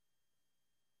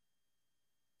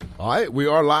All right, we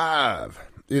are live.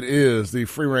 It is the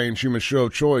Free Range Human Show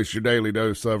of Choice, your daily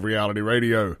dose of reality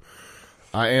radio.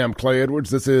 I am Clay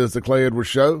Edwards. This is the Clay Edwards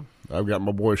Show. I've got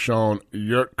my boy Sean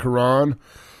Yurt-Karan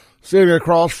sitting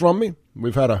across from me.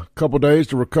 We've had a couple days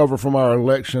to recover from our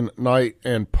election night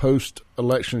and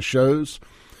post-election shows.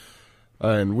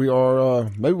 And we are,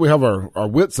 maybe we have our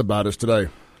wits about us today.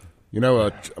 You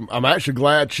know, I'm actually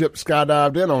glad Chip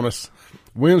skydived in on us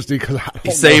Wednesday because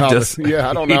he saved us.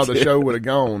 I don't know how the show would have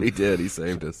gone. He did. He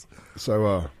saved us.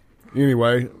 So,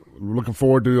 anyway, we're looking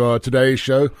forward to today's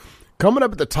show. Coming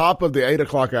up at the top of the 8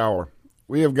 o'clock hour,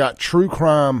 we have got True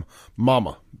Crime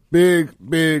Mama. Big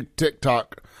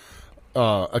TikTok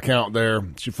account there.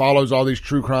 She follows all these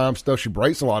true crime stuff. She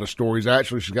breaks a lot of stories,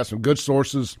 actually. She's got some good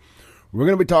sources. We're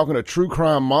going to be talking to True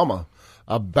Crime Mama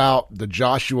about the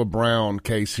Joshua Brown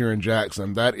case here in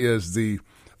Jackson. That is the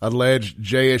alleged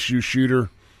JSU shooter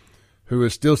who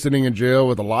is still sitting in jail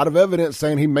with a lot of evidence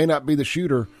saying he may not be the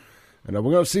shooter. And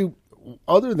we're going to see,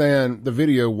 other than the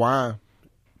video, why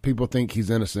people think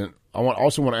he's innocent. I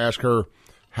also want to ask her,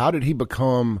 how did he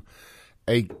become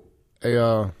a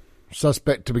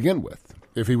suspect to begin with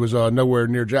if he was nowhere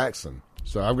near Jackson?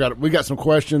 So we got some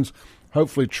questions.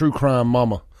 Hopefully True Crime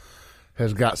Mama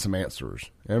has got some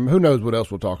answers. And who knows what else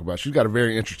we'll talk about. She's got a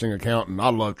very interesting account, and I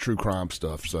love true crime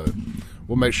stuff. So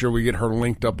we'll make sure we get her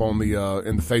linked up on the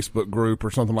in the Facebook group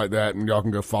or something like that, and y'all can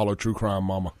go follow True Crime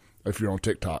Mama if you're on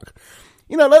TikTok.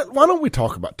 You know, why don't we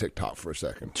talk about TikTok for a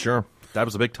second? Sure. That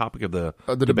was a big topic of the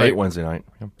debate Wednesday night.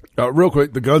 Yep. Real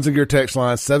quick, the Guns and Gear text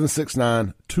line,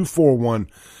 769-241-1944.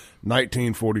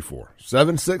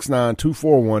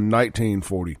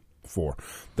 769-241-1944.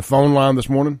 The phone line this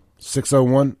morning,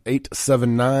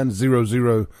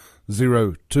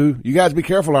 601-879-0002. You guys be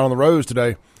careful out on the roads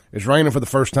today. It's raining for the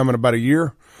first time in about a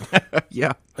year.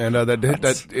 Yeah. And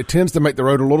that it tends to make the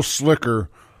road a little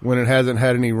slicker when it hasn't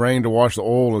had any rain to wash the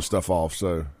oil and stuff off.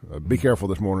 So be careful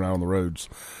this morning out on the roads.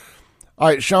 All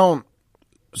right, Sean,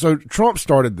 so Trump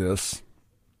started this,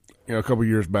 a couple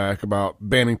years back about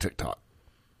banning TikTok.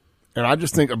 And I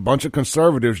just think a bunch of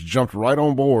conservatives jumped right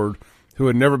on board who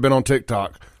had never been on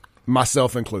TikTok,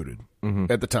 myself included,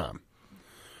 at the time.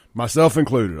 Myself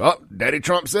included. Oh, Daddy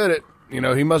Trump said it.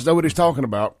 He must know what he's talking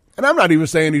about. And I'm not even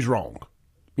saying he's wrong,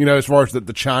 as far as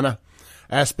the China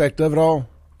aspect of it all.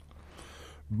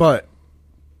 But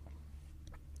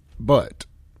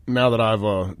now that I've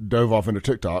dove off into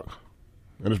TikTok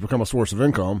and it's become a source of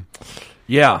income,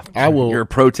 yeah, you're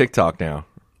pro TikTok now.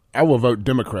 I will vote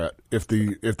Democrat if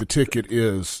the ticket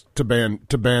is to ban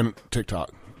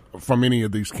TikTok from any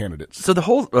of these candidates. So the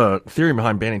whole theory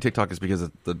behind banning TikTok is because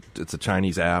it's a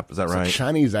Chinese app. Is that right? It's a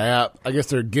Chinese app. I guess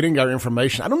they're getting our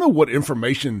information. I don't know what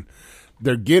information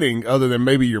they're getting other than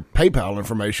maybe your PayPal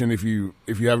information if you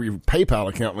have your PayPal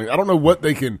account. I don't know what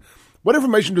they can. What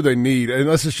information do they need?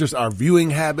 Unless it's just our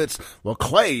viewing habits. Well,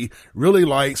 Clay really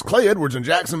likes Clay Edwards in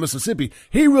Jackson, Mississippi.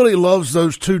 He really loves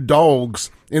those two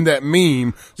dogs in that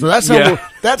meme. So that's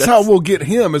how we'll get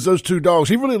him, is those two dogs.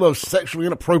 He really loves sexually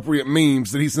inappropriate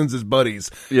memes that he sends his buddies.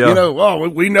 Yeah.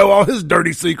 We know all his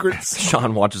dirty secrets.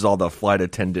 Sean watches all the flight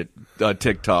attendant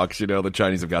TikToks. The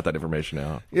Chinese have got that information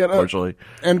now. Yeah, unfortunately.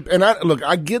 And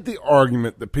I get the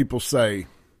argument that people say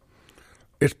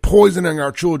it's poisoning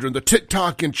our children. The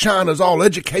TikTok in China is all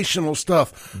educational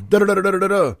stuff.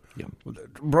 Da-da-da-da-da-da. Yeah.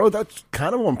 Bro, that's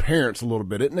kind of on parents a little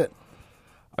bit, isn't it?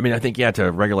 I mean, I think,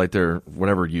 to regulate their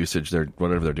whatever usage,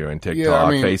 whatever they're doing,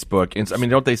 TikTok, Facebook.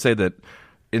 Don't they say that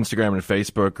Instagram and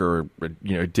Facebook are,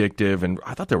 addictive? And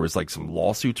I thought there was some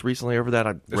lawsuits recently over that.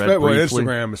 I read briefly.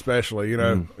 Instagram especially,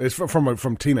 it's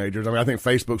from teenagers. I think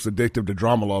Facebook's addictive to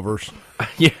drama lovers.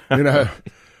 Yeah. Yeah,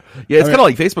 it's kind of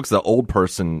like Facebook's the old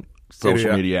person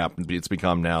social media app it's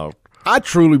become now. I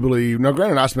truly believe, now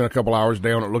granted I spent a couple hours a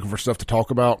day on it looking for stuff to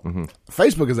talk about.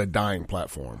 Facebook is a dying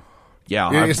platform.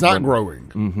 Yeah. It's not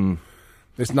growing.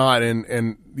 It's not,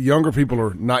 and younger people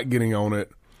are not getting on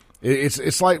it.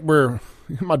 It's like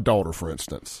my daughter, for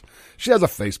instance, she has a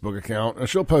Facebook account and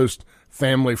she'll post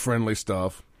family friendly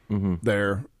stuff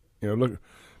there. Look,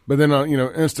 but then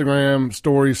Instagram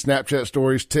stories, Snapchat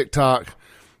stories, TikTok,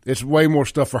 it's way more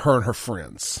stuff for her and her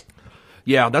friends.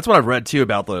 Yeah, that's what I've read too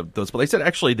about those. But they said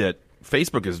actually that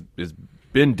Facebook is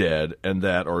been dead, and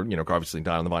that, or obviously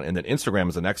died on the vine, and then Instagram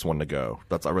is the next one to go.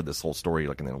 I read this whole story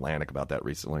in the Atlantic about that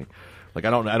recently. I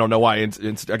don't know why. I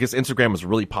guess Instagram was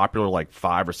really popular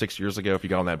 5 or 6 years ago if you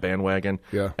got on that bandwagon.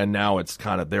 Yeah, and now it's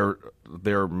kind of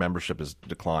their membership has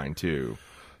declined too.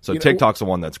 So TikTok's the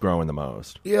one that's growing the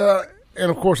most. Yeah,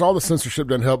 and of course all the censorship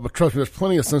doesn't help. But trust me, there's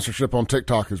plenty of censorship on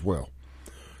TikTok as well.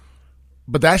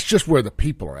 But that's just where the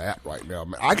people are at right now.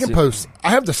 I can post.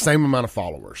 I have the same amount of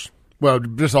followers Well,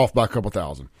 just off by a couple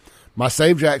thousand. My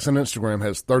Save Jackson Instagram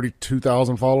has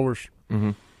 32,000 followers.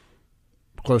 Mm-hmm.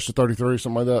 Close to 33,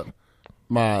 something like that.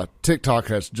 My TikTok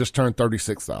has just turned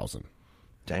 36,000.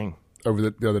 Dang.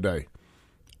 Over the other day.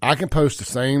 I can post the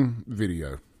same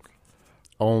video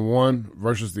on one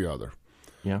versus the other.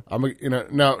 Yeah.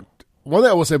 Now, one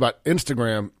thing I will say about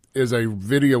Instagram is a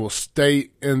video will stay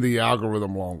in the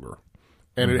algorithm longer.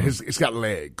 And it's got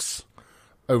legs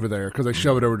over there because they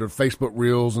shove it over to Facebook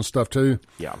Reels and stuff too.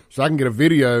 Yeah. So I can get a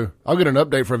video. I'll get an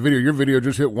update for a video. Your video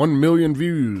just hit 1 million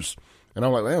views. And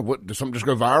I'm like, man, what, did something just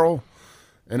go viral?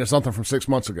 And it's something from 6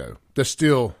 months ago that's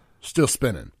still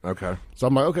spinning. Okay. So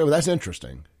I'm like, okay, well, that's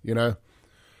interesting, you know?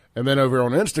 And then over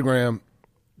on Instagram,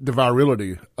 the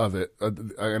virality of it,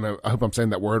 and I hope I'm saying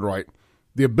that word right,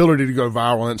 the ability to go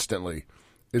viral instantly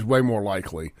is way more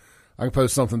likely. I can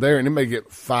post something there, and it may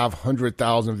get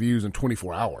 500,000 views in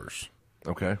 24 hours.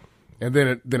 Okay. And then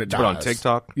it dies. Put it on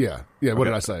TikTok? Yeah. Yeah, what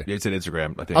did I say? Yeah, it's in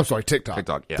Instagram, I think. I'm sorry,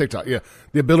 TikTok. Yeah. TikTok, yeah.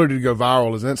 The ability to go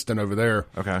viral is instant over there.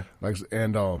 Okay.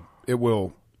 And it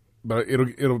will, but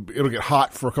it'll get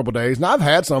hot for a couple of days. Now, I've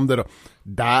had some that have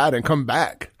died and come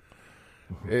back.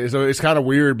 So it's kind of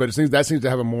weird, but that seems to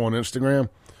have more on Instagram.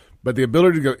 But the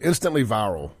ability to go instantly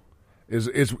viral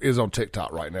is on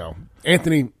TikTok right now.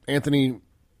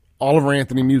 Oliver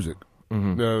Anthony music.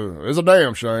 Mm-hmm. It's a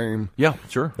damn shame. Yeah,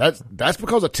 sure. That's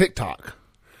because of TikTok.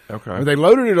 Okay. I mean, they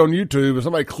loaded it on YouTube, and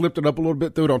somebody clipped it up a little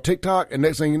bit, threw it on TikTok, and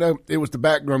next thing you know, it was the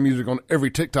background music on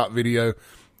every TikTok video,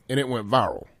 and it went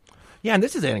viral. Yeah, and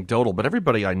this is anecdotal, but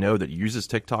everybody I know that uses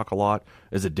TikTok a lot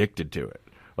is addicted to it.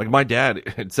 Like my dad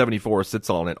at 74 sits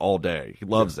on it all day. He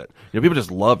loves it. People just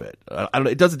love it. I don't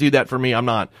know. It doesn't do that for me. I'm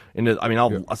not into. I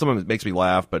mean, some of it makes me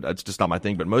laugh, but it's just not my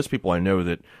thing. But most people I know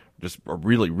that just are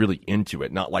really, really into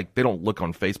it. Not like they don't look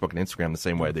on Facebook and Instagram the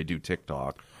same way they do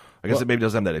TikTok. I guess it maybe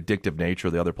doesn't have that addictive nature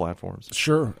of the other platforms.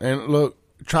 Sure. And look,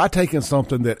 try taking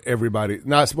something that everybody.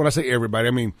 Now, when I say everybody,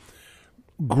 I mean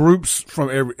groups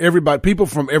from everybody, people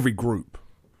from every group.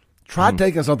 Try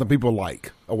taking something people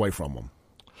like away from them.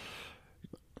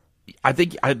 I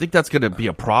think that's going to be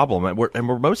a problem, and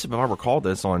we're most of, if I recall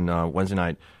this on Wednesday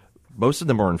night, most of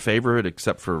them are in favor of it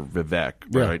except for Vivek.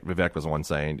 Right? Yeah. Vivek was the one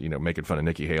saying, making fun of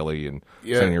Nikki Haley and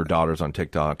sending her daughters on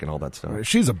TikTok and all that stuff.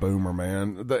 She's a boomer,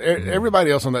 man.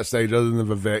 Everybody else on that stage, other than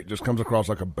Vivek, just comes across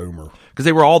like a boomer. Because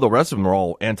the rest of them were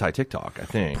all anti-TikTok, I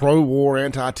think. Pro-war,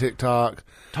 anti-TikTok.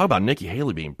 Talk about Nikki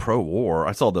Haley being pro-war.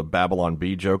 I saw the Babylon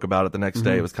Bee joke about it the next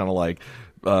day. It was kind of like,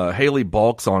 Haley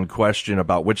balks on question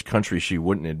about which country she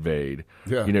wouldn't invade.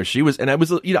 Yeah. She was, and it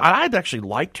was, I had actually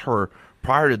liked her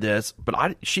prior to this,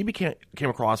 but she came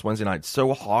across Wednesday night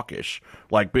so hawkish.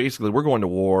 Like basically, we're going to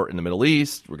war in the Middle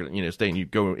East. We're going to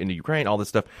go into Ukraine, all this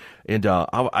stuff. And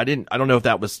I don't know if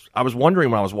that was. I was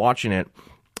wondering when I was watching it,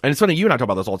 and it's funny. You and I talk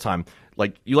about this all the time.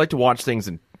 Like you like to watch things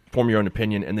and form your own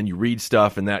opinion, and then you read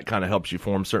stuff, and that kind of helps you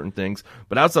form certain things.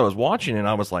 But as I was watching it,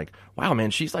 I was like, wow,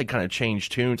 man, she's like kind of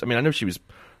changed tunes. I mean, I know she was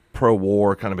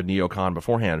pro-war, kind of a neocon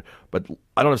beforehand, but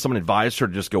I don't know if someone advised her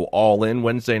to just go all in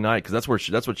Wednesday night, because that's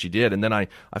what she did. And then I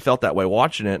felt that way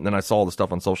watching it, and then I saw the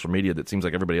stuff on social media that seems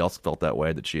like everybody else felt that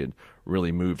way, that she had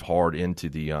really moved hard into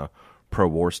the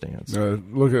pro-war stance.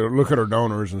 Look at her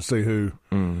donors and see who,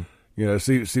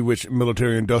 see which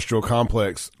military-industrial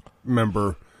complex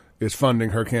member is funding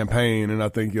her campaign, and I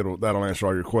think that'll answer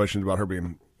all your questions about her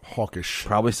being hawkish.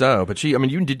 Probably so, but you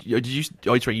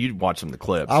watched some of the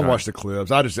clips. I watched the clips.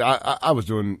 I just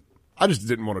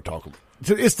didn't want to talk.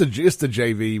 It's the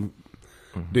JV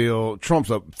deal. Trump's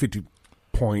up 50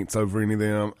 points over any of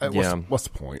them. What's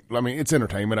the point? I mean, it's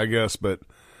entertainment, I guess, but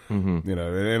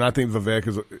and I think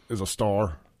Vivek is a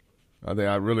star. I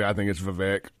think it's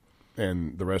Vivek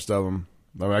and the rest of them.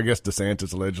 I mean, I guess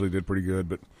DeSantis allegedly did pretty good,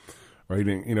 but. Or he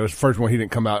didn't, his first one he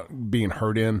didn't come out being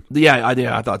hurt in. Yeah,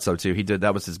 I thought so too. He did.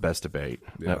 That was his best debate.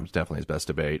 Yeah. That was definitely his best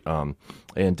debate.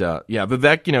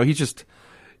 Vivek,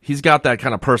 he's got that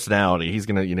kind of personality. He's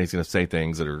gonna say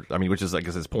things that are, which is I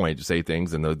guess his point, to say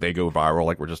things and they go viral,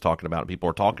 like we're just talking about. People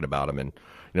are talking about him, and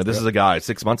this is a guy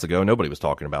 6 months ago nobody was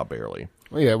talking about barely.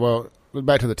 Well, yeah. Well,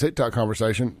 back to the TikTok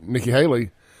conversation. Nikki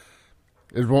Haley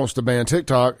wants to ban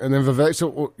TikTok, and then Vivek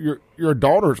said, "Well, your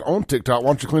daughter's on TikTok. Why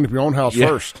don't you clean up your own house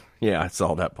first?" Yeah, I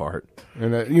saw that part.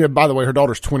 And by the way, her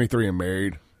daughter's 23 and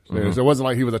married, so it wasn't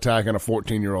like he was attacking a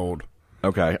 14-year-old.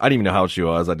 Okay, I didn't even know how old she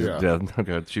was. I did. Yeah.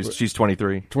 Okay, she's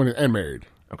 23, 20 and married.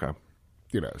 Okay,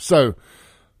 so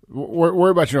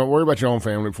worry about your own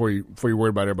family before you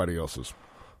worry about everybody else's.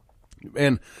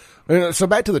 And so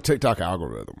back to the TikTok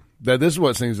algorithm. That this is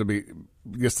what seems to be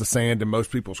gets the sand in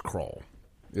most people's craw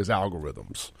is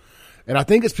algorithms, and I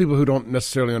think it's people who don't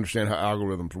necessarily understand how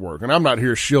algorithms work. And I'm not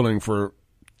here shilling for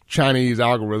Chinese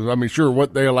algorithms. I mean, sure,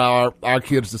 what they allow our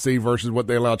kids to see versus what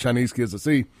they allow Chinese kids to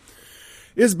see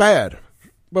is bad.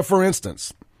 But for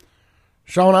instance,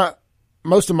 Sean,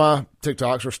 most of my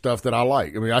TikToks are stuff that I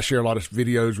like. I mean, I share a lot of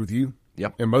videos with you.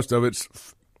 Yep. And most of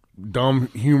it's dumb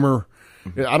humor.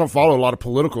 I don't follow a lot of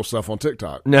political stuff on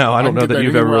TikTok. No, I don't know that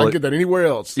you've ever really. I get that anywhere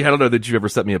else. Yeah, I don't know that you've ever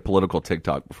sent me a political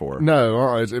TikTok before. No,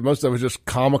 all right. Most of it's just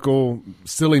comical,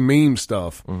 silly meme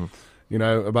stuff. You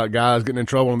know, about guys getting in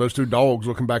trouble and those two dogs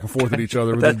looking back and forth at each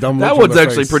other with dumb looks that on one's their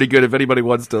actually face. pretty good. If anybody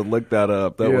wants to look that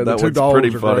up, that one's pretty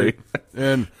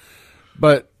funny.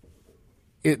 But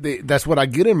that's what I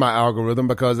get in my algorithm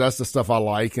because that's the stuff I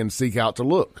like and seek out to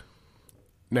look.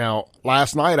 Now,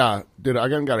 last night I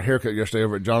got a haircut yesterday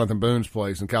over at Jonathan Boone's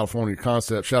place in California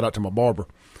Concept. Shout out to my barber.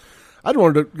 I just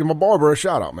wanted to give my barber a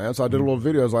shout out, man. So I did a little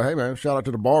video. I was like, hey, man, shout out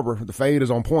to the barber. The fade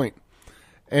is on point.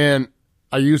 And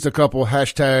I used a couple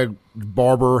hashtag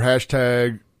barber,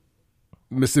 hashtag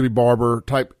Mississippi barber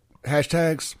type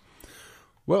hashtags.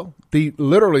 Well,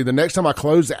 literally the next time I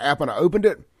closed the app and I opened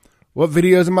it, what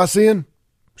videos am I seeing?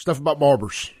 Stuff about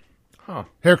barbers.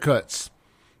 Haircuts.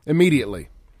 Immediately.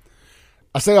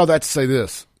 I say all that to say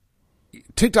this.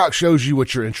 TikTok shows you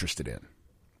what you're interested in.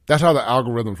 That's how the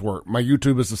algorithms work. My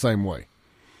YouTube is the same way.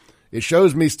 It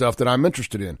shows me stuff that I'm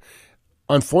interested in.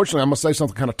 Unfortunately, I'm going to say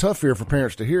something kind of tough here for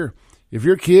parents to hear. If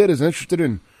your kid is interested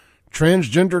in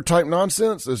transgender type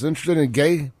nonsense, is interested in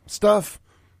gay stuff,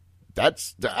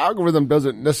 the algorithm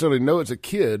doesn't necessarily know it's a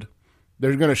kid.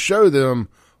 They're going to show them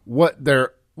what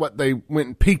they went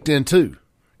and peeked into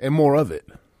and more of it.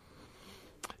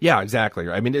 Yeah, exactly.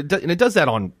 I mean, it does that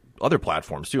on other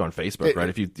platforms too, on Facebook, right?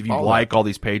 If you like all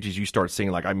these pages, you start seeing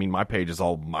my page is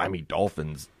all Miami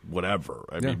Dolphins, whatever.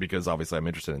 I mean, because obviously I'm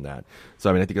interested in that.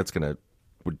 So I mean, I think that's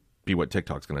would be what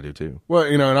TikTok's going to do too. Well,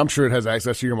 and I'm sure it has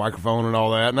access to your microphone and all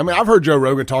that. And I mean, I've heard Joe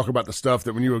Rogan talk about the stuff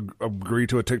that when you agree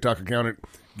to a TikTok account, it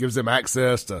gives them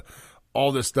access to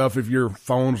all this stuff if your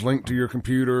phone's linked to your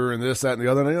computer and this, that, and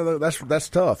the other. That's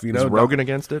tough. Is Rogan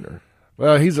against it? Or?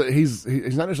 Well, he's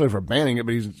not necessarily for banning it,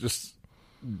 but he's just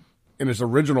in its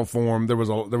original form. There was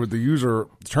the user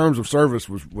terms of service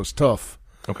was tough.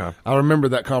 Okay, I remember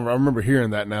that I remember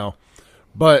hearing that now,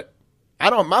 but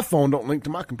my phone don't link to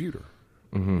my computer.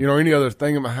 Any other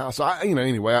thing in my house.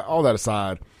 Anyway, all that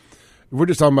aside, if we're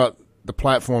just talking about the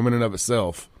platform in and of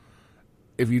itself.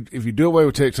 If you do away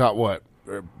with TikTok, what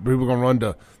are people going to run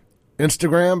to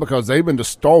Instagram because they've been the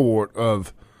stalwart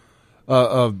of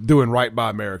doing right by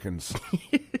Americans.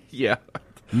 Yeah.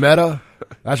 Meta,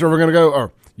 that's where we're going to go.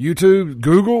 Or YouTube,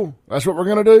 Google, that's what we're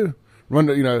going to do. Run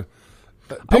to,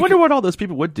 I wonder what all those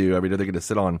people would do. I mean, are they going to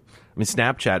sit on? I mean,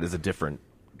 Snapchat is a different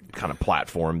kind of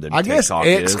platform than I TikTok guess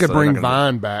X is, could so bring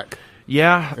Vine back.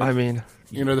 Yeah, I mean,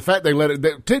 the fact they let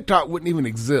it, TikTok wouldn't even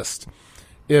exist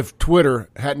if Twitter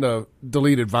hadn't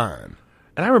deleted Vine.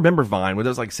 And I remember Vine, when it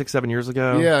was like 6-7 years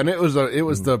ago. Yeah, and it was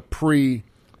the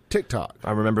pre-TikTok.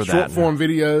 I remember that. Short form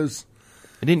videos.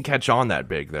 It didn't catch on that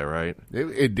big, though, right?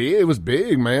 It did. It was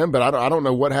big, man. But I don't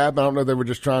know what happened. I don't know if they were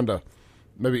just trying to,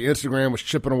 maybe Instagram was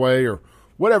chipping away or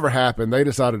whatever happened. They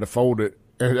decided to fold it,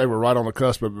 and they were right on the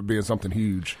cusp of it being something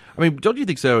huge. I mean, don't you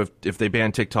think so? If they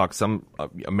ban TikTok, some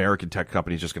American tech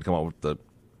companies just going to come up with the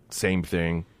same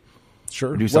thing?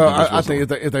 Sure. Well, I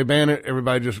think if they ban it,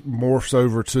 everybody just morphs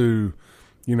over to,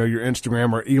 your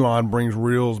Instagram, or Elon brings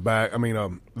Reels back. I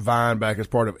mean, Vine back as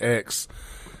part of X.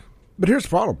 But here's the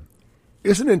problem.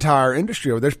 It's an entire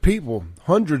industry. There's people,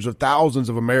 hundreds of thousands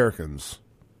of Americans,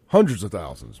 hundreds of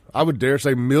thousands, I would dare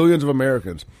say millions of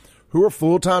Americans, who are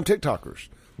full-time TikTokers.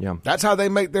 Yeah. That's how they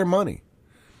make their money.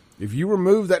 If you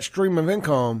remove that stream of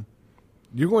income,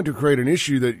 you're going to create an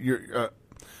issue that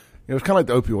it's kind of like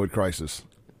the opioid crisis.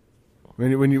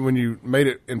 When you made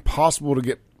it impossible to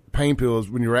get pain pills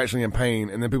when you're actually in pain,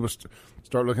 and then people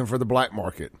start looking for the black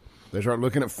market. They start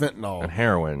looking at fentanyl and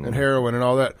heroin and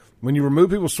all that. When you remove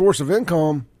people's source of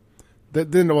income, then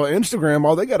Instagram,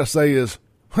 all they got to say is,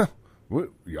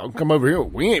 y'all can come over here.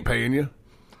 We ain't paying you.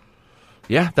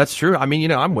 Yeah, that's true. I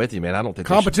mean, I'm with you, man. I don't think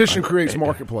competition creates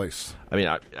marketplace. I mean,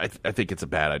 I think it's a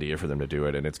bad idea for them to do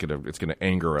it, and it's gonna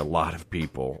anger a lot of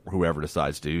people, whoever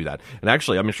decides to do that. And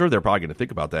actually, I'm sure they're probably going to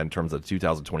think about that in terms of the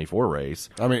 2024 race.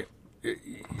 I mean,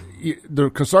 the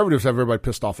conservatives have everybody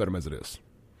pissed off at them as it is.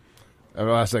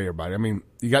 I say everybody. I mean,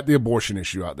 you got the abortion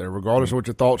issue out there. Regardless of what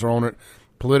your thoughts are on it,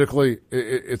 politically,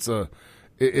 it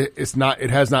has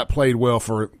not played well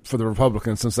for the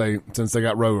Republicans since they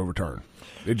got Roe overturned.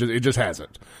 It just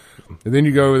hasn't. And then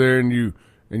you go over there and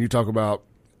you talk about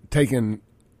taking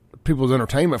people's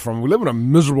entertainment from them. We live in a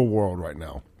miserable world right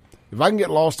now. If I can get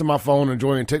lost in my phone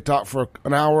enjoying TikTok for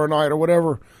an hour a night or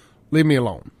whatever, leave me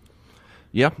alone.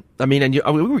 Yeah, I mean, and you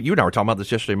and I were talking about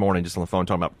this yesterday morning, just on the phone,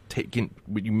 talking about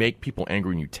when you make people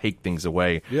angry and you take things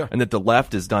away, and that the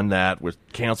left has done that with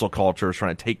cancel culture,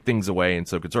 trying to take things away, and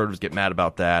so conservatives get mad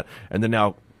about that, and then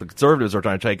now the conservatives are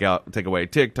trying to take away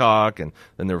TikTok, and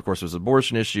then there, of course, there's an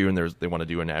abortion issue, and they want to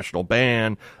do a national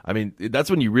ban. I mean, that's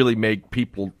when you really make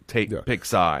people pick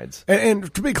sides.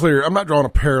 And to be clear, I'm not drawing a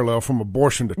parallel from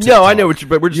abortion to TikTok. No, I know,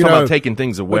 but we're just talking about taking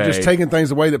things away. Just taking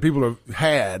things away that people have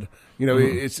had. You know,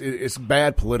 it's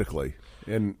bad politically.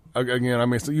 And again, I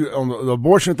mean, so on the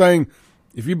abortion thing,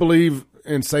 if you believe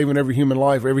in saving every human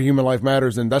life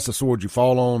matters, then that's the sword you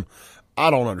fall on.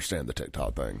 I don't understand the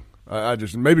TikTok thing. I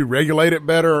just maybe regulate it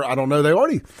better. I don't know. They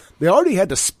already had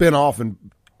to spin off and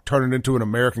turn it into an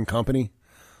American company,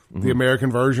 the American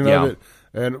version of it.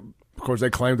 And of course, they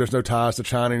claim there's no ties to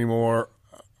China anymore.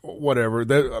 Whatever.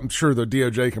 I'm sure the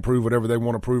DOJ can prove whatever they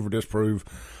want to prove or disprove.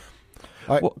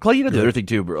 Well, Clay, you know the other thing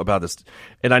too about this,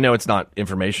 and I know it's not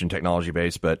information technology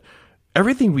based, but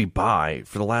everything we buy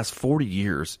for the last 40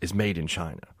 years is made in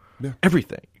China. Yeah.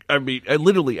 Everything. I mean,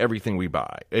 literally everything we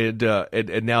buy. And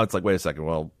now it's like, wait a second,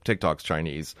 well, TikTok's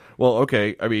Chinese. Well,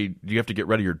 okay, I mean, do you have to get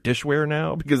rid of your dishware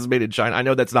now because it's made in China? I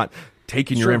know that's not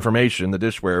taking your information, the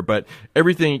dishware, but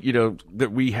everything,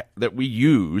 that we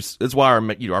use, that's why our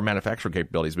manufacturing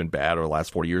capability has been bad over the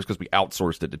last 40 years because we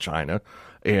outsourced it to China.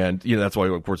 And, that's why,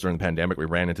 of course, during the pandemic, we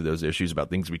ran into those issues about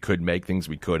things we could make, things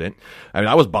we couldn't. I mean,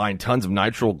 I was buying tons of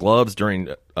nitrile gloves during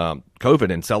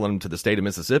COVID and selling them to the state of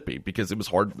Mississippi because it was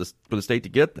hard for the state to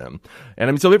get them. And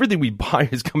I mean, so everything we buy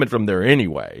is coming from there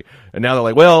anyway. And now they're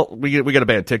like, well, we got to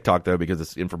ban TikTok, though, because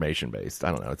it's information based.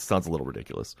 I don't know. It sounds a little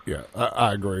ridiculous. Yeah,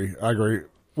 I agree.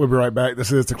 We'll be right back.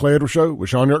 This is the Clay Edwards Show with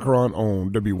Sean York-Caron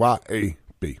on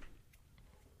WYAB.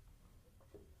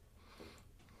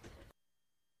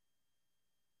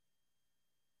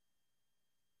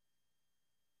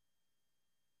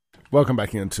 Welcome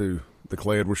back into the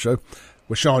Clay Edwards Show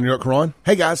with Sean York-Caron.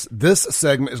 Hey, guys, this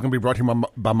segment is going to be brought to you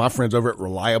by my friends over at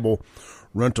Reliable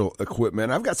Rental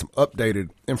Equipment. I've got some updated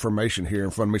information here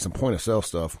in front of me, some point-of-sale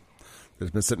stuff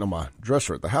that's been sitting on my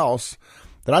dresser at the house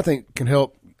that I think can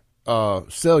help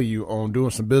sell you on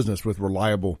doing some business with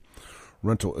Reliable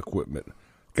Rental Equipment.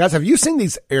 Guys, have you seen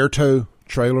these air-tow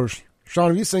trailers? Sean,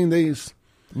 have you seen these?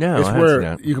 No, it's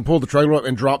where you can pull the trailer up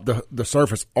and drop the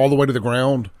surface all the way to the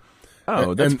ground.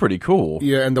 Oh, that's pretty cool.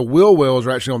 Yeah, and the wheel wells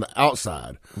are actually on the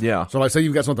outside. Yeah. So, like, say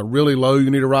you've got something really low you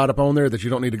need to ride up on there that you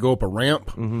don't need to go up a ramp.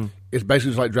 Mm-hmm. It's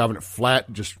basically just like driving it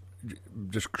flat, just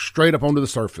straight up onto the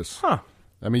surface. Huh.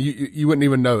 I mean, you wouldn't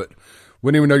even know it.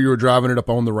 Wouldn't even know you were driving it up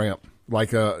on the ramp.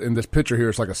 Like in this picture here,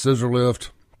 it's like a scissor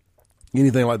lift,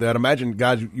 anything like that. Imagine,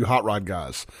 guys, you hot rod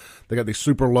guys. They got these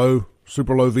super low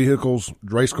vehicles,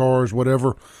 race cars,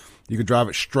 whatever. You can drive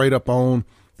it straight up on.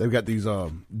 They've got these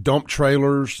dump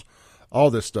trailers, all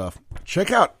this stuff.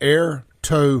 Check out Air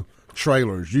Tow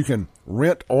Trailers. You can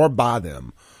rent or buy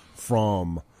them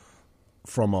from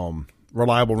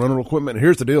Reliable Rental Equipment. And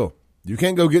here's the deal. You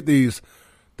can't go get these.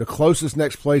 The closest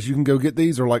next place you can go get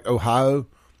these are like Ohio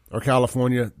or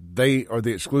California. They are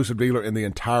the exclusive dealer in the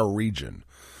entire region.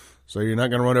 So you're not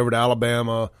going to run over to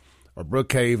Alabama or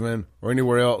Brookhaven or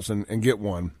anywhere else and get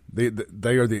one. They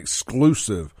are the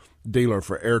exclusive dealer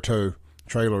for Air Tow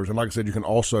Trailers. And like I said, you can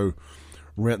also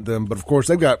rent them. But, of course,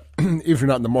 they've got, if you're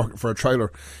not in the market for a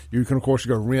trailer, you can, of course,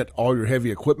 go rent all your heavy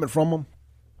equipment from them.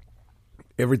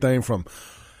 Everything from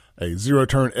a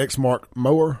zero-turn X-Mark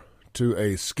mower to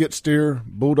a skid steer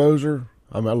bulldozer.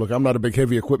 I mean, look, I'm not a big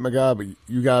heavy equipment guy, but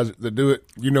you guys that do it,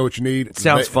 you know what you need. It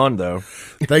sounds fun, though.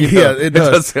 Yeah, it does. It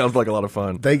does sound like a lot of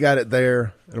fun. They got it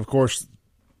there. And, of course,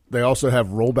 they also have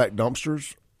rollback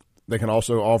dumpsters. They can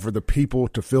also offer the people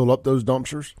to fill up those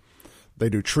dumpsters. They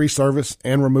do tree service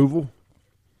and removal.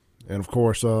 And, of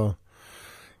course,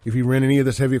 if you rent any of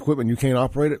this heavy equipment and you can't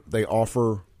operate it, they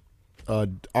offer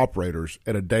operators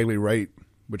at a daily rate,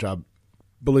 which I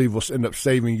believe will end up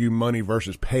saving you money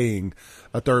versus paying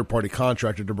a third-party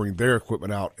contractor to bring their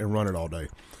equipment out and run it all day.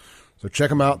 So check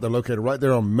them out. They're located right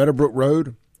there on Meadowbrook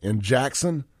Road in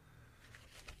Jackson,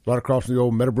 right across from the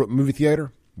old Meadowbrook movie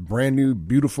theater. Brand new,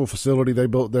 beautiful facility they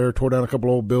built there, tore down a couple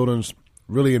old buildings,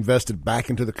 really invested back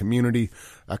into the community.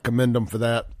 I commend them for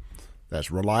that. That's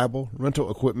Reliable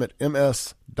Rental Equipment,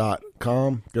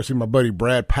 ms.com. Go see my buddy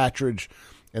Brad Patridge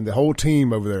and the whole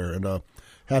team over there. And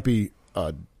happy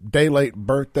day late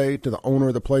birthday to the owner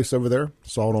of the place over there.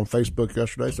 Saw it on Facebook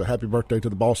yesterday. So happy birthday to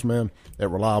the boss man at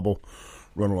Reliable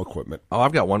Rental Equipment. Oh,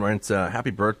 I've got one where it's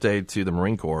happy birthday to the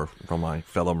Marine Corps from my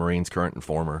fellow Marines, current and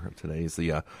former. Today is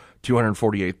the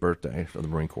 248th birthday of the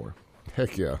Marine Corps.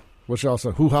 Heck yeah. What y'all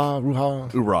say? Hoo-ha, hoo-ha.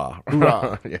 Hoorah.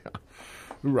 Hoorah. Yeah.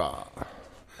 Hoorah.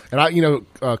 And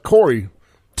Corey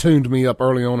tuned me up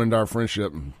early on into our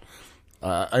friendship. And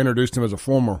I introduced him as a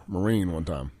former Marine one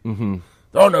time. Mm-hmm.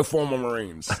 There are no former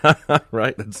Marines.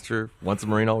 Right, that's true. Once a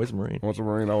Marine, always a Marine. Once a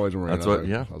Marine, always a Marine. That's what,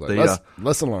 yeah. I was like,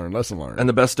 lesson learned. And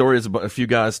the best story is a few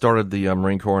guys started the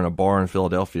Marine Corps in a bar in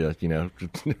Philadelphia. You know,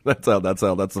 that's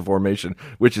the formation,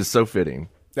 which is so fitting.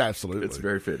 Absolutely, it's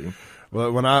very fitting.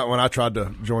 Well, when I tried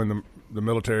to join the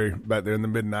military back there in the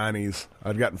mid-'90s,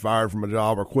 I'd gotten fired from a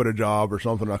job or quit a job or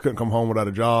something. I couldn't come home without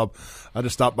a job. I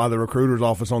just stopped by the recruiter's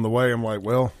office on the way. I'm like,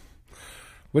 well,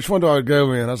 which one do I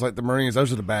go in? I was like, the Marines,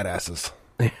 those are the badasses.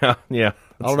 Yeah.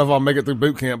 I don't know if I'll make it through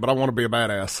boot camp, but I want to be a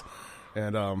badass.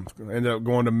 And ended up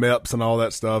going to MEPS and all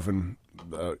that stuff. And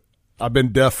I've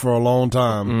been deaf for a long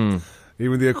time.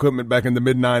 Even the equipment back in the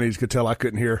mid-'90s could tell I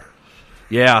couldn't hear.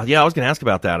 Yeah. I was going to ask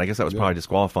about that. I guess that was probably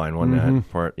disqualifying, wasn't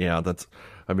that part? Yeah, that's.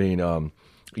 I mean,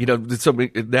 you know, so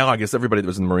now I guess everybody that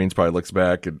was in the Marines probably looks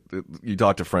back and you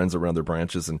talk to friends around their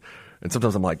branches, and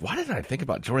sometimes I'm like, why didn't I think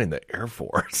about joining the Air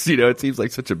Force? You know, it seems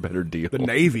like such a better deal. The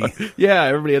Navy. Yeah,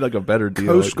 everybody had like a better deal.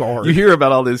 Coast Guard. You hear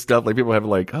about all this stuff, like people have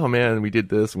like, oh man, we did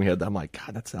this and we had that. I'm like,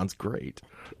 God, that sounds great.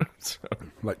 So,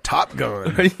 like Top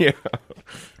Gun. Yeah.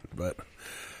 But,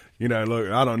 you know,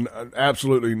 look, I don't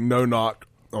absolutely no knock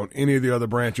on any of the other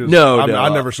branches. No, I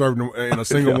never served in a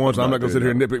single one, so I'm not going to sit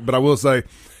here and nitpick. But I will say,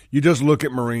 you just look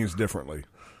at Marines differently.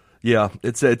 Yeah,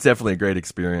 it's definitely a great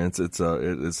experience. It's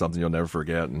something you'll never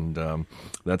forget, and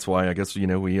that's why I guess, you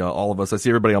know, we all of us. I see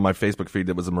everybody on my Facebook feed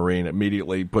that was a Marine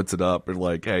immediately puts it up and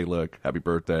like, hey, look, happy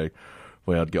birthday.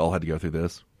 We all had to go through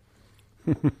this.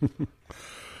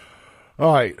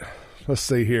 All right, let's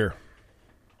see here.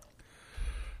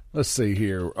 We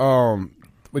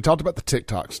talked about the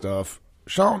TikTok stuff.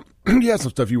 Sean, you had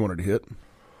some stuff you wanted to hit.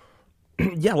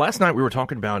 Yeah, last night we were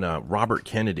talking about Robert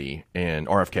Kennedy and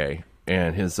RFK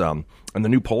and his and the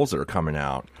new polls that are coming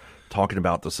out, talking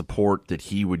about the support that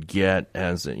he would get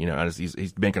as, you know, as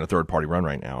he's making a third party run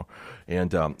right now,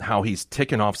 and how he's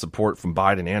ticking off support from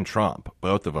Biden and Trump,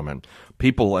 both of them, and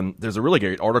people. And there's a really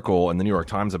great article in the New York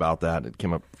Times about that. It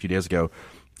came up a few days ago,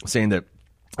 saying that,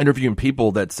 interviewing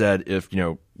people that said, if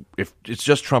it's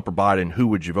just Trump or Biden, who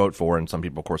would you vote for? And some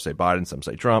people, of course, say Biden, some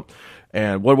say Trump.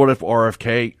 And what if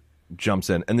RFK jumps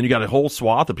in? And then you got a whole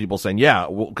swath of people saying, yeah,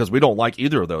 well, because we don't like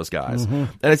either of those guys. And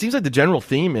it seems like the general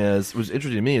theme was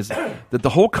interesting to me, is that the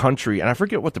whole country, and I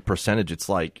forget what the percentage, it's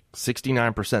like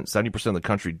 69%, 70% of the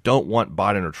country don't want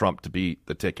Biden or Trump to be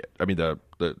the ticket. I mean,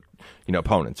 the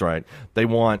opponents, right? They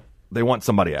want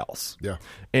somebody else. Yeah.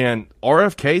 And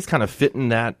RFK's kind of hitting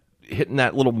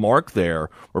that little mark there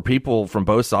where people from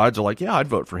both sides are like, yeah, I'd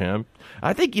vote for him.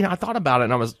 I think, I thought about it,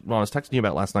 and when I was texting you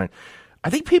about it last night, I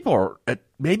think people are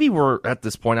maybe we're at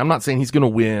this point. I'm not saying he's going to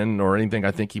win or anything. I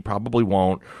think he probably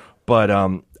won't. But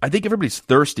I think everybody's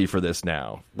thirsty for this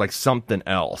now, like something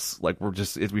else. Like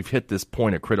we've hit this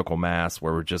point of critical mass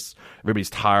where everybody's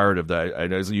tired of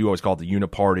as you always call it, the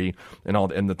uniparty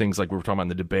and the things like we were talking about in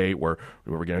the debate where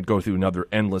we're going to go through another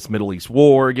endless Middle East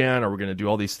war again, or we're going to do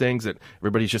all these things that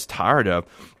everybody's just tired of.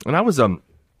 And I was sitting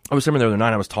there the other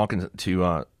night. I was talking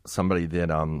to somebody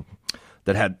that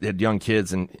had young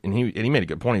kids, and he made a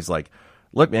good point. He's like,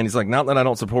 look, man, he's like, not that I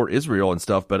don't support Israel and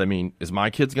stuff, but I mean, is my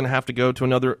kids going to have to go to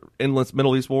another endless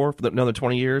Middle East war for another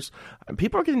 20 years?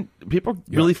 People are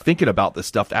really thinking about this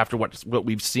stuff after what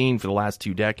we've seen for the last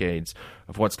 2 decades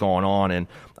of what's going on. And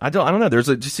I don't know.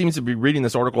 It just seems to be reading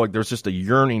this article like there's just a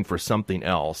yearning for something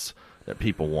else that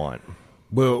people want.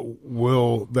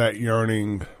 Will that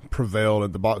yearning prevail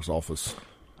at the box office?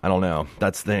 I don't know.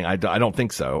 That's the thing. I don't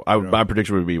think so. My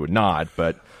prediction would be it would not,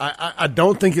 but I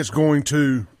don't think it's going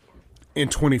to in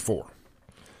 24.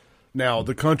 Now,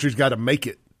 the country's got to make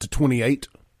it to 28.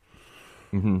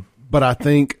 Mm-hmm. But I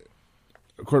think,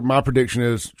 of course, my prediction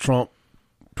is Trump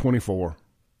 24.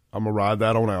 I'm going to ride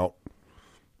that on out.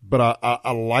 But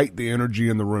I like the energy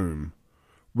in the room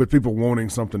with people wanting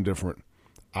something different.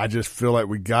 I just feel like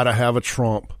we got to have a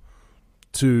Trump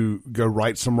to go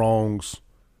right some wrongs.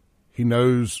 He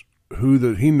knows who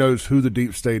the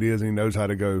deep state is, and he knows how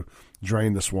to go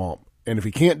drain the swamp. And if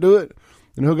he can't do it,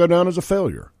 then he'll go down as a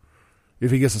failure.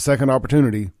 If he gets a second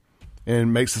opportunity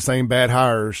and makes the same bad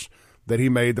hires that he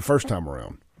made the first time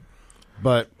around.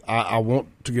 But I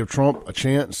want to give Trump a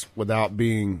chance without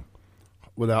being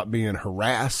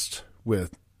harassed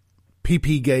with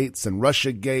PP gates and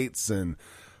Russia gates and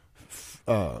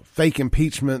fake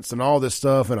impeachments and all this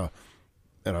stuff, and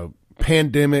a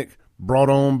pandemic brought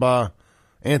on by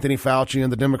Anthony Fauci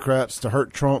and the Democrats to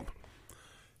hurt Trump.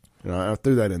 I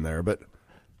threw that in there, but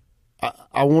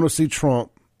I want to see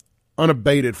Trump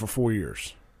unabated for 4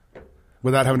 years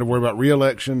without having to worry about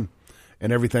re-election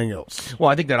and everything else. Well,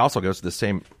 I think that also goes to the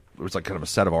same was like kind of a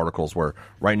set of articles where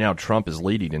right now Trump is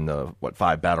leading in the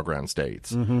 5 battleground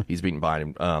states. He's beaten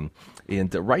Biden.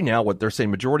 And right now, what they're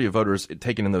saying, majority of voters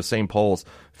taken in those same polls,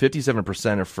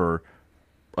 57%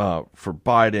 are for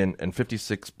Biden and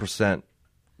 56%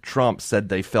 Trump said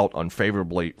they felt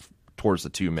unfavorably towards the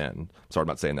two men. Sorry, I'm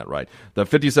not saying that right. The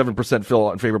 57% feel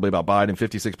unfavorably about Biden,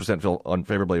 56% feel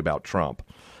unfavorably about Trump.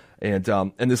 And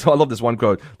this, I love this one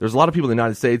quote. There's a lot of people in the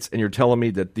United States, and you're telling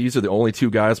me that these are the only two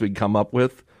guys we can come up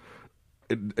with?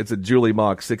 It's a Julie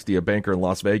Mock, 60, a banker in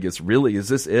Las Vegas. Really? Is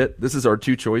this it? This is our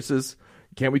two choices?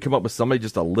 Can't we come up with somebody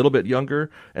just a little bit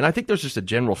younger? And I think there's just a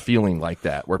general feeling like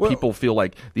that, where people feel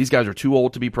like these guys are too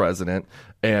old to be president,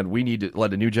 and we need to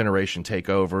let a new generation take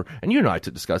over. And you and I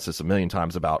to discuss this a million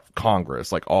times about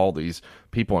Congress, like all these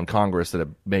people in Congress that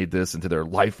have made this into their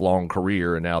lifelong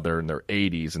career, and now they're in their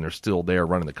 80s, and they're still there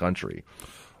running the country.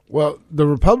 Well, the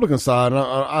Republican side, and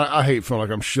I hate feeling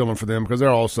like I'm shilling for them because they're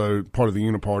also part of the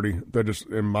Uniparty. They're just,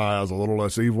 in my eyes, a little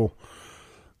less evil.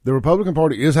 The Republican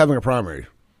Party is having a primary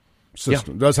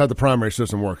system, does have the primary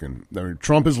system working. I mean,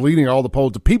 Trump is leading all the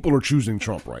polls. The people are choosing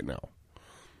Trump right now.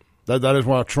 That is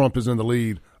why Trump is in the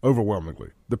lead overwhelmingly.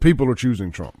 The people are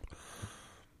choosing Trump.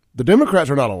 The Democrats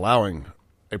are not allowing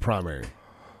a primary.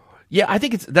 Yeah, I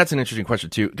think that's an interesting question,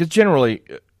 too, because generally,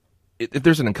 if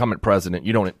there's an incumbent president,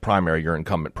 you don't primary your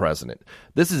incumbent president.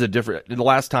 This is a different – the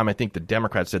last time I think the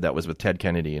Democrats did that was with Ted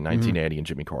Kennedy in 1980 and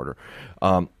Jimmy Carter.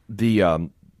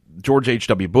 George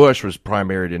H.W. Bush was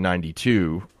primaried in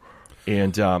 92.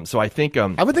 And so I think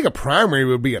I would think a primary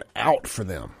would be an out for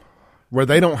them, where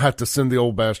they don't have to send the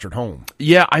old bastard home.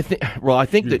 Yeah, I think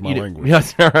that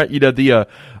yes, all right.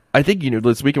 I think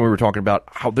this weekend we were talking about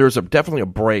how there's definitely a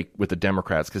break with the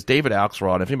Democrats because David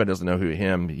Axelrod, if anybody doesn't know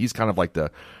he's kind of like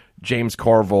the James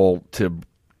Carville to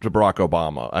Barack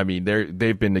Obama. I mean,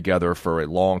 they've been together for a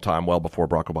long time, well before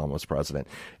Barack Obama was president.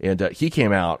 And he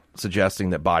came out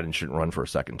suggesting that Biden shouldn't run for a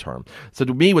second term. So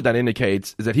to me, what that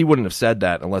indicates is that he wouldn't have said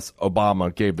that unless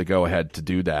Obama gave the go-ahead to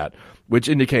do that, which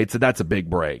indicates that that's a big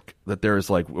break, that there's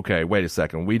like, okay, wait a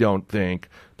second, we don't think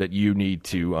that you need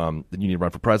to run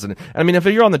for president. I mean, if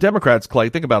you're on the Democrats, Clay,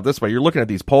 think about it this way. You're looking at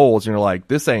these polls and you're like,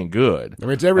 this ain't good. I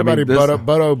mean, it's everybody but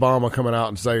Obama coming out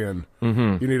and saying,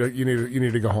 you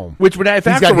need to go home. Which he's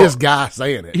got his guy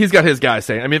saying it. He's got his guy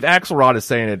saying it. I mean, if Axelrod is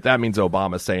saying it, that means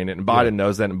Obama's saying it, and Biden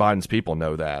knows that, and Biden's people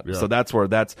know that. Yeah. So that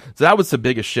was the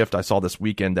biggest shift I saw this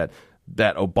weekend, that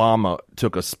Obama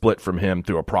took a split from him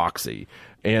through a proxy.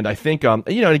 And I think,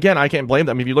 again, I can't blame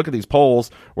them. I mean, if you look at these polls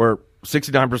where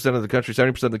 69% of the country,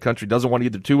 70% of the country doesn't want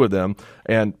either two of them,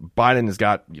 and Biden has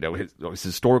got, he's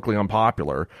historically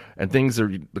unpopular, and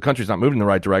the country's not moving in the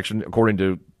right direction, according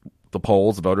to the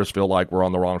polls. The voters feel like we're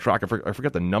on the wrong track. I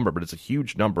forget the number, but it's a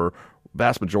huge number.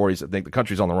 Vast majorities think the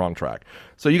country's on the wrong track.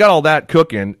 So you got all that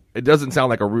cooking. It doesn't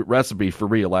sound like a recipe for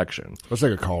re-election. Let's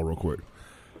take a call real quick.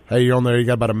 Hey, you're on there. You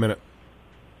got about a minute.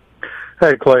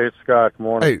 Hey, Clay, it's Scott. Good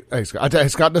morning. Hey, Scott. Hey,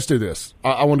 Scott, let's do this.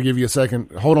 I want to give you a second.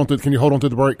 Can you hold on through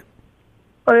the break?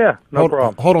 Oh, yeah, no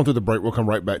problem. Hold on through the break. We'll come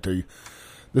right back to you.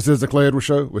 This is the Clay Edwards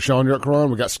Show with Sean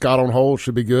Yurtkaran. We got Scott on hold.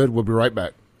 Should be good. We'll be right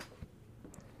back.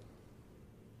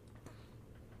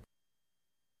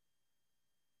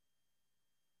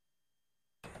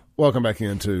 Welcome back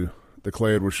into the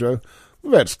Clay Edwards Show.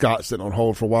 We've had Scott sitting on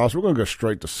hold for a while, so we're going to go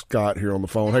straight to Scott here on the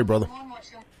phone. Hey, brother.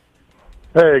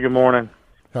 Hey, good morning.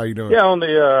 How you doing? Yeah, on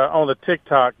the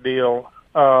TikTok deal,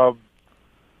 a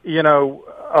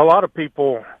lot of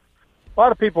people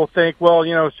think, well,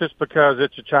 it's just because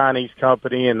it's a Chinese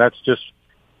company, and that's just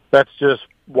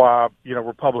why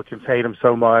Republicans hate them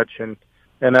so much, and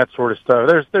that sort of stuff.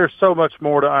 There's so much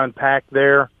more to unpack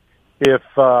there. If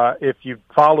you've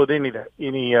followed any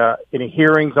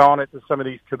hearings on it to some of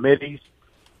these committees,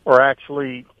 or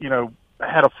actually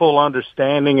had a full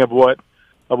understanding of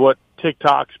what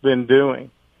TikTok's been doing.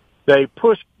 They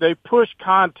push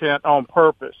content on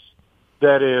purpose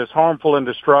that is harmful and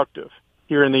destructive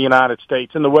here in the United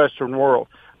States, in the Western world.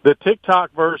 The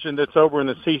TikTok version that's over in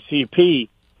the CCP,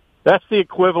 that's the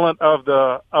equivalent of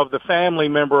the family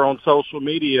member on social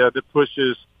media that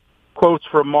pushes quotes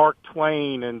from Mark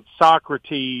Twain and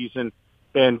Socrates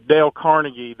and Dale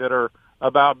Carnegie that are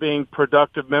about being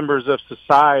productive members of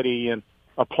society and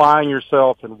applying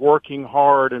yourself and working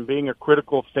hard and being a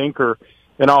critical thinker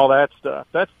and all that stuff.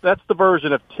 That's the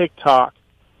version of TikTok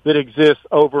that exists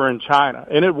over in China,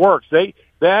 and it works. They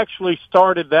actually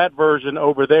started that version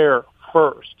over there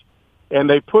first, and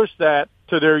they pushed that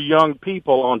to their young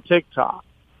people on TikTok.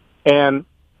 And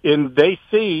they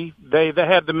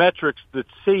have the metrics that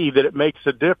see that it makes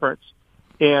a difference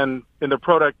in the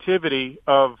productivity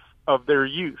of their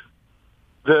youth.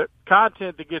 The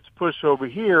content that gets pushed over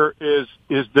here is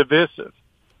divisive.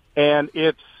 and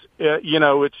it's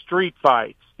it's street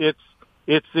fights.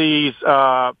 It's these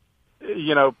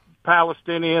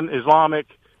Palestinian Islamic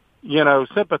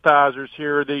sympathizers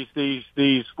here.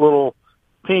 These little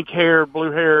pink-haired,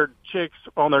 blue-haired chicks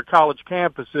on their college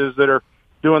campuses that are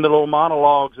doing the little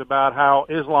monologues about how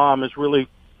Islam is really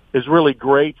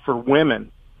great for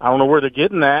women. I don't know where they're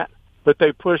getting that, but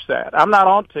they push that. I'm not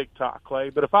on TikTok, Clay,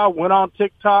 but if I went on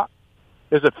TikTok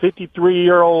as a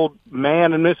 53-year-old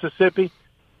man in Mississippi,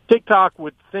 TikTok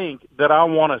would think that I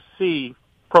want to see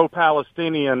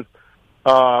pro-Palestinian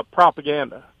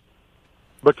propaganda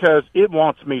because it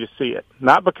wants me to see it,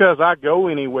 not because I go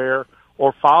anywhere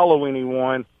or follow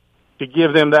anyone to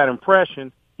give them that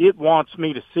impression. It wants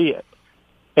me to see it.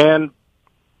 And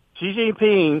Xi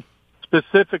Jinping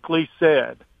specifically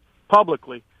said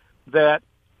publicly that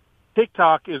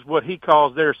TikTok is what he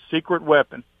calls their secret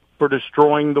weapon for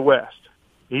destroying the West.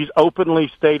 He's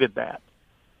openly stated that.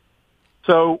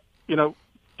 So,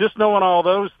 just knowing all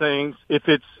those things, if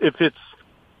it's,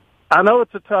 I know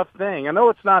it's a tough thing. I know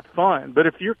it's not fun, but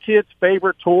if your kid's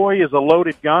favorite toy is a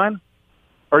loaded gun,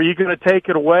 are you going to take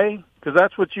it away? Because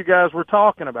that's what you guys were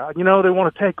talking about. They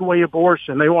want to take away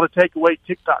abortion. They want to take away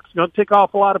TikTok. It's going to tick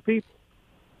off a lot of people.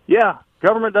 Yeah,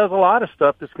 government does a lot of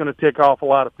stuff that's going to tick off a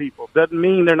lot of people. Doesn't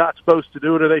mean they're not supposed to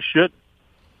do it or they shouldn't.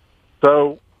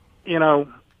 So,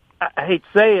 I hate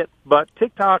to say it, but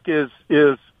TikTok is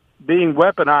being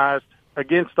weaponized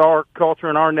against our culture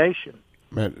and our nation.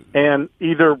 Man. And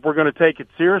either we're going to take it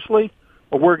seriously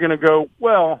or we're going to go,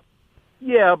 well,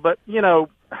 yeah, but,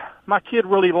 my kid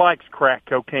really likes crack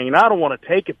cocaine. I don't want to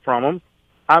take it from him.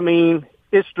 I mean,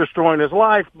 it's destroying his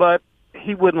life, but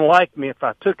he wouldn't like me if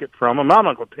I took it from him. I'm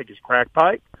not going to take his crack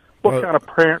pipe. What kind of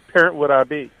parent would I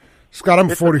be? Scott,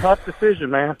 it's a tough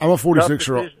decision, man. I'm a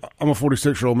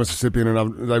 46-year-old Mississippian,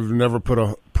 and they've never put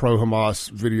a pro-Hamas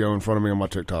video in front of me on my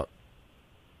TikTok.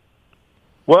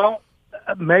 Well,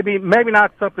 maybe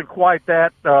not something quite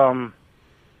that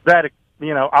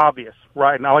obvious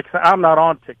right now. Like I said, I'm not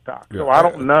on TikTok, so I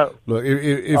don't know. Look,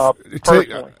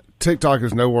 if TikTok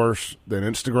is no worse than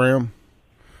Instagram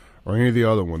or any of the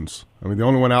other ones. I mean, the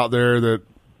only one out there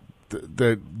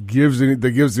that gives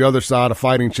the other side a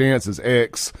fighting chance is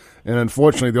X, and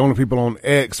unfortunately, the only people on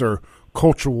X are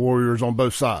culture warriors on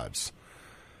both sides.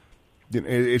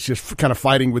 It's just kind of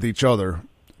fighting with each other.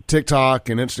 TikTok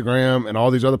and Instagram and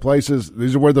all these other places,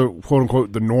 these are where the quote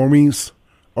unquote the normies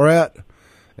are at.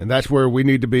 And that's where we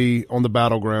need to be on the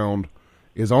battleground,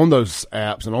 is on those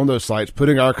apps and on those sites,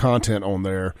 putting our content on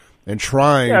there and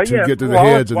trying to get to the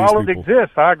heads of these people. While it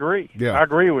exists, I agree. Yeah. I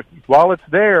agree with you. While it's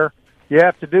there, you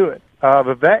have to do it.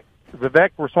 Vivek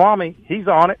Ramaswamy, he's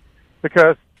on it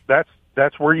because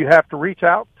that's where you have to reach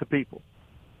out to people.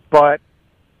 But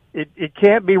it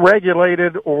can't be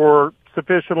regulated or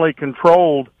sufficiently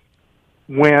controlled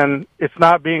when it's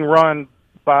not being run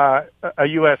by a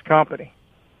U.S. company.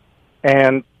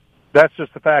 And that's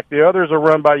just the fact. The others are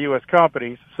run by U.S.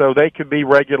 companies, so they could be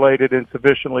regulated and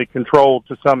sufficiently controlled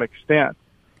to some extent.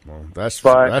 Well, that's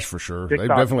for sure. TikTok's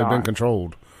They've definitely been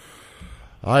controlled.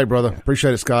 All right, brother.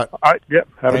 Appreciate it, Scott. All right, yep.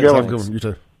 Have a good one. You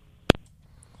too.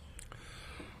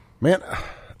 Man,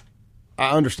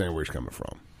 I understand where he's coming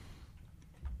from.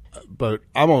 But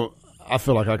I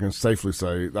feel like I can safely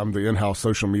say I'm the in-house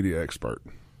social media expert.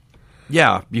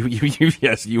 Yeah,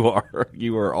 yes, you are.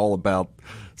 You are all about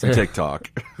some TikTok.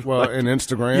 Well, and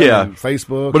Instagram, and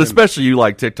Facebook, but especially you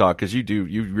like TikTok because you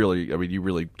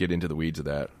really get into the weeds of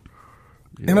that.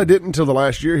 And I didn't until the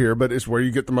last year here, but it's where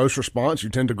you get the most response. You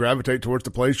tend to gravitate towards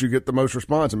the place you get the most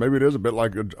response, and maybe it is a bit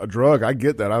like a drug. I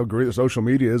get that. I agree that social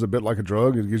media is a bit like a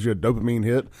drug. It gives you a dopamine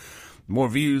hit. The more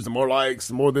views, the more likes,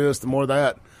 the more this, the more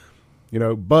that.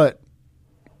 But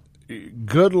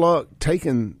good luck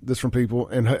taking this from people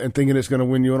and thinking it's going to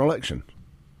win you an election.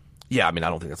 Yeah, I mean, I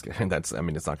don't think it's not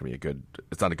going to be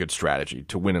it's not a good strategy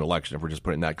to win an election if we're just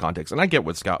putting in that context. And I get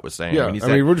what Scott was saying. Yeah, I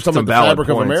mean, we're just talking about the fabric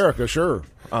of America, sure.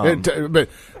 But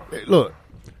look,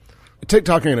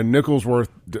 TikTok ain't a nickel's worth,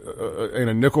 ain't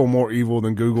a nickel more evil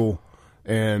than Google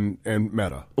and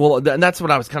Meta. Well, and that's what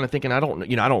I was kind of thinking. I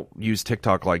don't use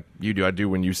TikTok like you do. I do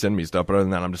when you send me stuff, but other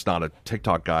than that, I'm just not a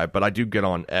TikTok guy. But I do get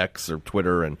on X or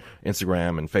Twitter and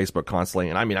Instagram and Facebook constantly,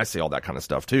 and I mean, I see all that kind of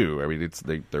stuff too. I mean,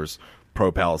 there's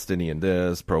pro-Palestinian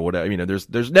this, pro-whatever.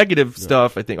 There's negative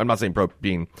stuff. I think I'm not saying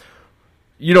being.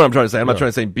 You know what I'm trying to say. I'm not trying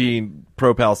to say being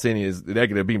pro-Palestinian is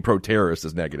negative. Being pro-terrorist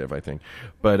is negative, I think.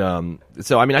 But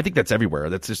so I mean, I think that's everywhere.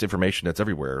 That's just information that's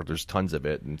everywhere. There's tons of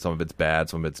it, and some of it's bad,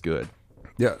 some of it's good.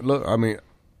 Yeah, look, I mean,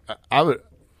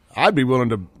 I'd be willing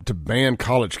to ban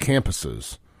college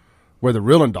campuses where the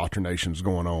real indoctrination is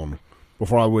going on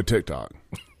before I would TikTok.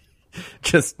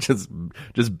 just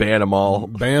ban them all.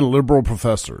 Ban liberal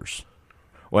professors.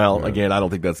 Well, again, I don't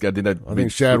think that's good. I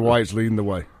think Shad White's leading the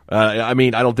way. I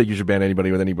mean, I don't think you should ban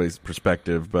anybody with anybody's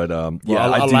perspective, but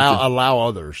allow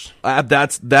others.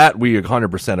 That we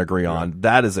 100% agree on.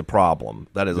 That is a problem.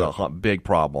 That is a big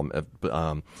problem.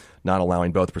 Not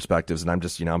allowing both perspectives, and I'm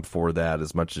just I'm for that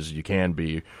as much as you can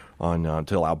be on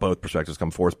to allow both perspectives to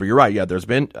come forth. But you're right. Yeah, there's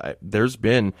been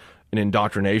an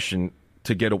indoctrination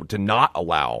to not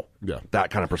allow that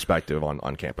kind of perspective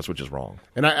on campus, which is wrong.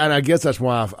 And I guess that's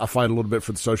why I fight a little bit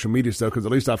for the social media stuff, because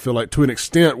at least I feel like to an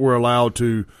extent we're allowed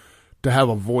to have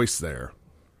a voice there,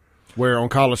 where on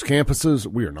college campuses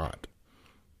we are not.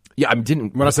 Yeah,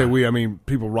 when I say we, I mean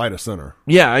people right of center.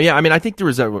 Yeah. I mean, I think there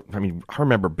was I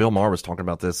remember Bill Maher was talking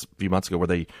about this a few months ago, where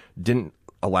they didn't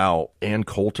allow Ann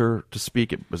Coulter to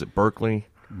speak. Was it Berkeley?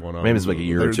 Maybe it was like a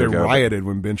year or two ago. They rioted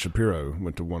when Ben Shapiro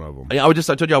went to one of them. I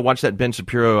told you I watched that Ben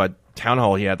Shapiro town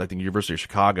hall he had, I think, University of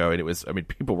Chicago, and it was,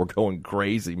 people were going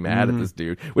crazy mad at this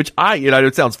dude, which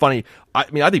it sounds funny.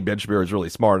 I think Ben Shapiro is really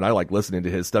smart, and I like listening to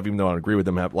his stuff, even though I don't agree with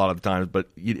him a lot of the times, but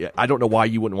I don't know why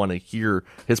you wouldn't want to hear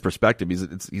his perspective.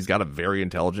 He's got a very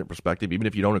intelligent perspective, even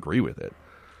if you don't agree with it.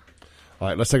 All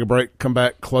right, let's take a break, come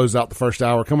back, close out the first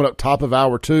hour. Coming up top of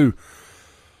hour 2,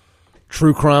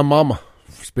 True Crime Mama.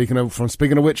 Speaking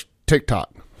of which,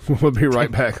 TikTok. We'll be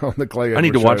right back on the Clay Edwards I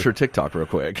need to Show. watch her TikTok real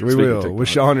quick. We will, with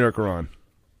Sean Yurkaron.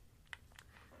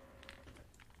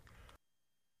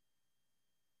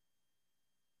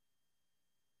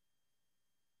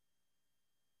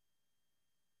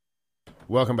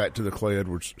 Welcome back to the Clay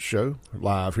Edwards Show,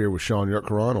 live here with Sean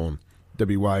Yurkaron on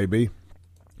WYAB.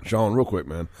 Sean, real quick,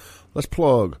 man, let's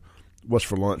plug what's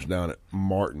for lunch down at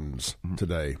Martin's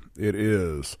today. It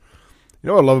is,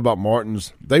 what I love about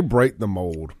Martin's? They break the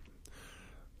mold.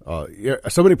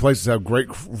 So many places have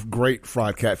great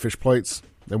fried catfish plates,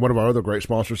 and one of our other great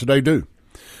sponsors today do.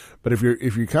 But if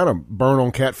you kind of burn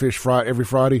on catfish every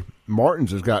Friday,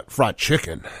 Martin's has got fried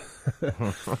chicken.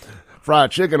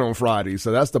 Fried chicken on Friday.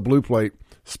 So that's the Blue Plate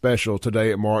special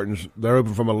today at Martin's. They're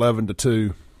open from 11 to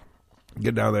 2.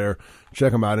 Get down there,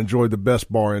 check them out. Enjoy the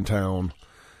best bar in town,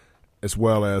 as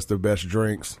well as the best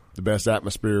drinks, the best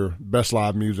atmosphere, best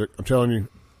live music. I'm telling you,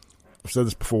 I've said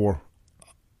this before,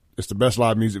 it's the best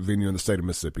live music venue in the state of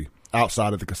Mississippi,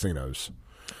 outside of the casinos.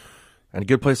 And a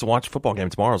good place to watch a football game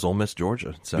tomorrow is Ole Miss,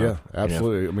 Georgia. So, yeah,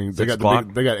 absolutely. I mean, they got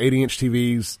 80-inch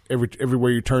TVs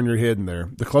everywhere you turn your head in there.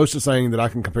 The closest thing that I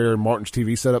can compare Martin's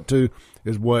TV setup to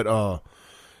is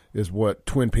what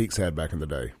Twin Peaks had back in the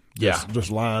day. Just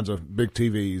lines of big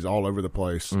TVs all over the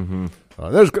place.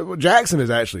 Mm-hmm. Jackson is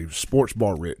actually sports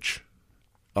bar rich.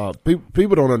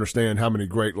 People don't understand how many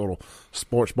great little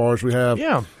sports bars we have.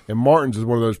 Yeah. And Martin's is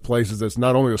one of those places that's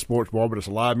not only a sports bar, but it's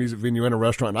a live music venue and a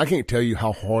restaurant. And I can't tell you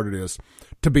how hard it is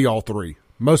to be all three.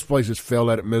 Most places fail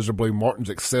at it miserably. Martin's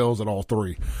excels at all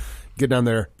three. Get down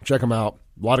there, check them out.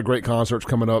 A lot of great concerts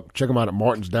coming up. Check them out at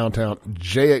Martin's downtown,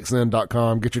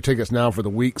 jxn.com. Get your tickets now for the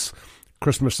week's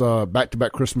Christmas,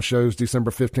 back-to-back Christmas shows,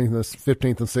 December 15th and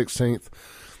 16th.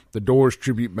 The Doors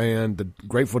tribute band, the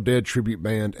Grateful Dead tribute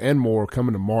band, and more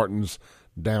coming to Martin's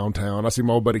downtown. I see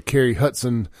my old buddy Kerry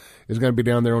Hudson is going to be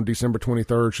down there on December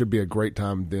 23rd. Should be a great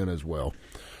time then as well.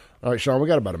 All right, Sean, we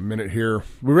got about a minute here.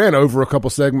 We ran over a couple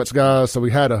segments, guys, so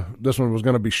this one was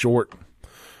going to be short.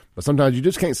 But sometimes you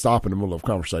just can't stop in the middle of a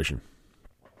conversation.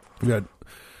 You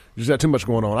just got too much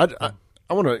going on.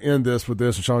 I want to end this with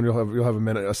this, and Sean, you'll have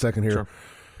a second here. Sure.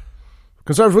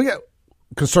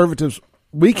 Conservatives,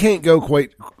 we can't go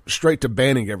quite straight to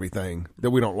banning everything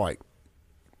that we don't like.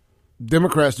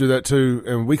 Democrats do that too,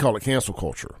 and we call it cancel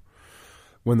culture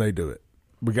when they do it.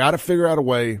 We got to figure out a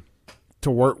way to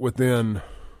work within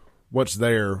what's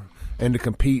there and to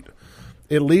compete,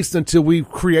 at least until we've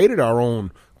created our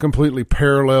own completely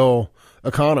parallel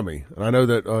economy. And I know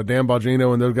that Dan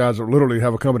Bongino and those guys literally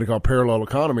have a company called Parallel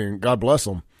Economy, and God bless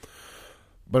them.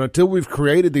 But until we've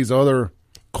created these other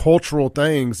cultural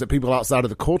things that people outside of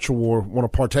the culture war want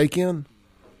to partake in,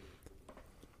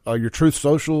 your Truth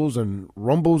Socials and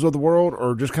Rumbles of the world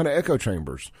are just kind of echo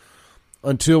chambers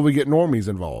until we get normies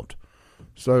involved.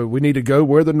 So we need to go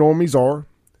where the normies are,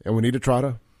 and we need to try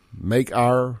to make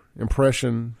our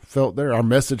impression felt there, our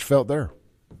message felt there.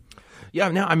 Yeah,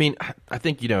 no, I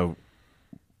think,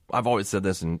 I've always said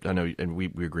this, and I know, and we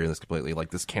agree on this completely. Like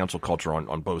this cancel culture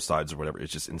on both sides or whatever is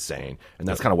just insane, and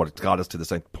that's kind of what got us to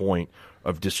this point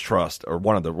of distrust, or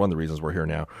one of the reasons we're here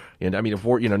now. And if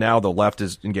we're now the left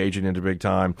is engaging into big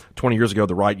time. 20 years ago,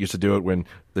 the right used to do it when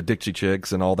the Dixie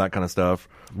Chicks and all that kind of stuff.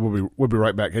 We'll be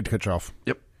right back. Hit to cut you off.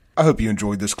 Yep. I hope you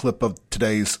enjoyed this clip of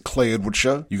today's Clay Edwards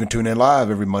Show. You can tune in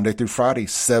live every Monday through Friday,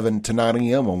 7 to 9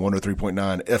 a.m. on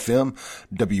 103.9 FM,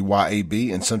 WYAB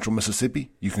in Central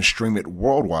Mississippi. You can stream it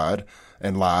worldwide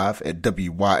and live at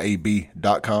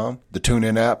WYAB.com, the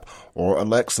TuneIn app, or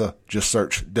Alexa. Just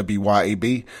search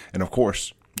WYAB. And of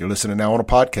course, you're listening now on a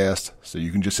podcast, so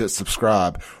you can just hit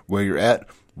subscribe where you're at.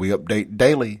 We update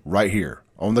daily right here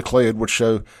on the Clay Edwards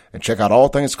Show, and check out all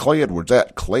things Clay Edwards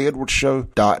at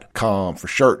ClayEdwardsShow.com for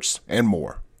shirts and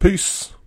more. Peace.